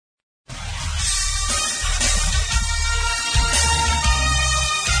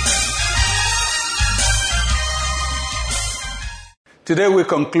Today we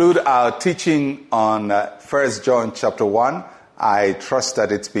conclude our teaching on 1 John chapter 1. I trust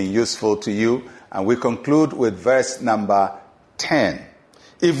that it's been useful to you. And we conclude with verse number 10.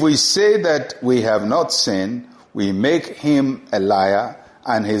 If we say that we have not sinned, we make him a liar,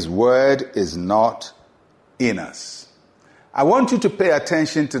 and his word is not in us. I want you to pay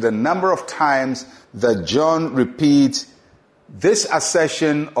attention to the number of times that John repeats this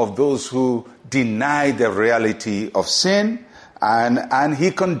assertion of those who deny the reality of sin, and he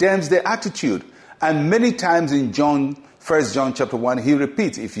condemns their attitude. And many times in 1 John chapter 1, he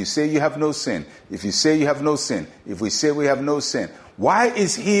repeats, if you say you have no sin, if you say you have no sin, if we say we have no sin. Why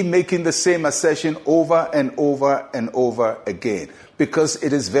is he making the same assertion over and over and over again? Because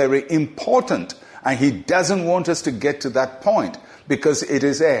it is very important, and he doesn't want us to get to that point, because it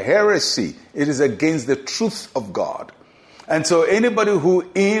is a heresy. It is against the truth of God. And so anybody who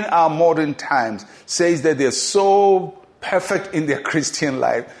in our modern times says that they're so perfect in their Christian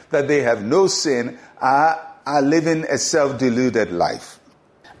life that they have no sin are living a self-deluded life.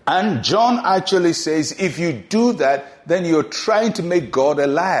 And John actually says if you do that, then you're trying to make God a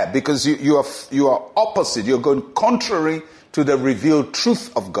liar, because you are opposite. You're going contrary to the revealed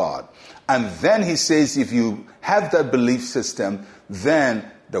truth of God. And then he says if you have that belief system, then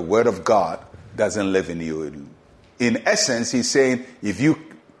the word of God doesn't live in you. In essence, he's saying if you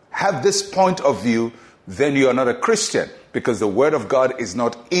have this point of view, then you are not a Christian, because the word of God is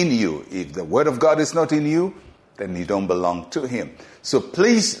not in you. If the word of God is not in you, then you don't belong to him. So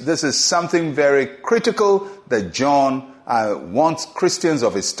please, this is something very critical that John wants Christians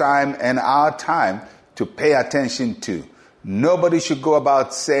of his time and our time to pay attention to. Nobody should go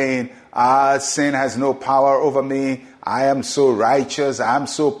about saying, sin has no power over me. I am so righteous. I'm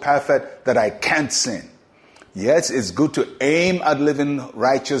so perfect that I can't sin. Yes, it's good to aim at living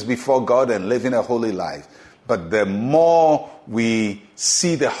righteous before God and living a holy life. But the more we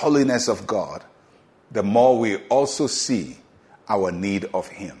see the holiness of God, the more we also see our need of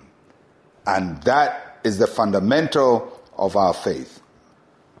him. And that is the fundamental of our faith.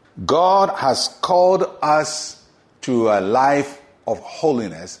 God has called us to a life of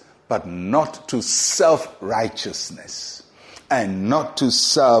holiness, but not to self-righteousness and not to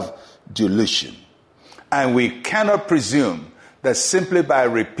self-delusion. And we cannot presume that simply by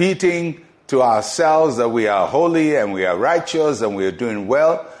repeating to ourselves that we are holy and we are righteous and we are doing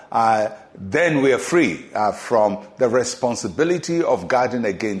well, then we are free from the responsibility of guarding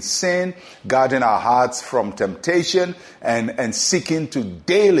against sin, guarding our hearts from temptation, and seeking to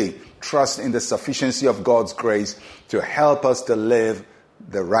daily trust in the sufficiency of God's grace to help us to live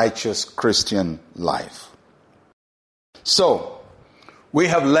the righteous Christian life. So, we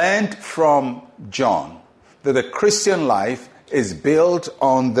have learned from John that the Christian life is built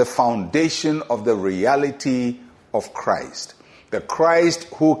on the foundation of the reality of Christ. The Christ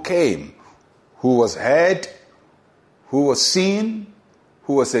who came, who was heard, who was seen,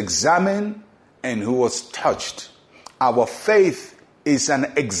 who was examined, and who was touched. Our faith is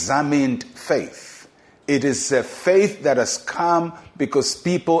an examined faith. It is a faith that has come because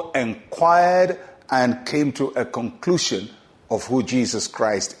people inquired and came to a conclusion of who Jesus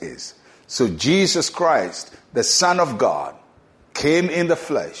Christ is. So Jesus Christ, the Son of God, came in the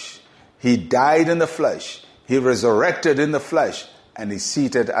flesh. He died in the flesh. He resurrected in the flesh. And he's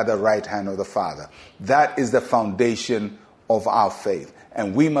seated at the right hand of the Father. That is the foundation of our faith.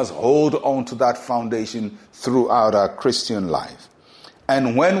 And we must hold on to that foundation throughout our Christian life.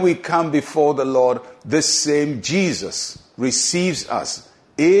 And when we come before the Lord, this same Jesus receives us.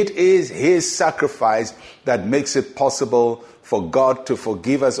 It is his sacrifice that makes it possible for God to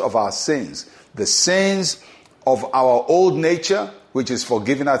forgive us of our sins. The sins of our old nature, which is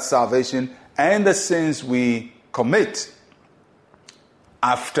forgiven at salvation, and the sins we commit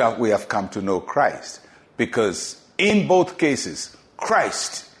after we have come to know Christ. Because in both cases,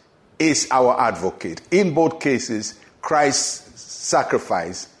 Christ is our advocate. In both cases, Christ's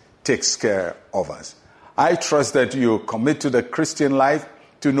sacrifice takes care of us. I trust that you commit to the Christian life,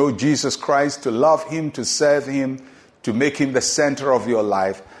 to know Jesus Christ, to love him, to serve him, to make him the center of your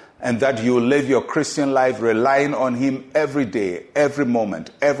life, and that you live your Christian life relying on him every day, every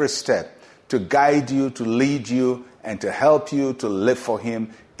moment, every step, to guide you, to lead you, and to help you to live for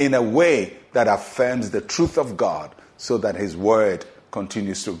him in a way that affirms the truth of God, so that his word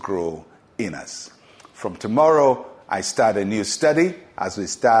continues to grow in us. From tomorrow, I start a new study as we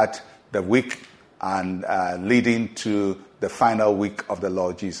start the week and leading to the final week of the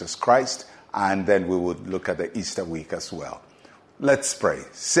Lord Jesus Christ. And then we would look at the Easter week as well. Let's pray.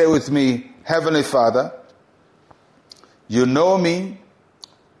 Say with me, Heavenly Father, you know me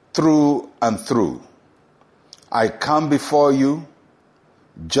through and through. I come before you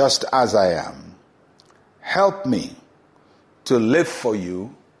just as I am. Help me to live for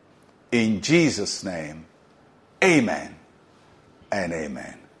you. In Jesus' name, amen and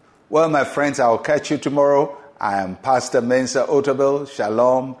amen. Well, my friends, I'll catch you tomorrow. I am Pastor Mensa Otabil.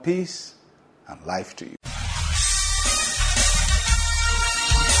 Shalom, peace, and life to you.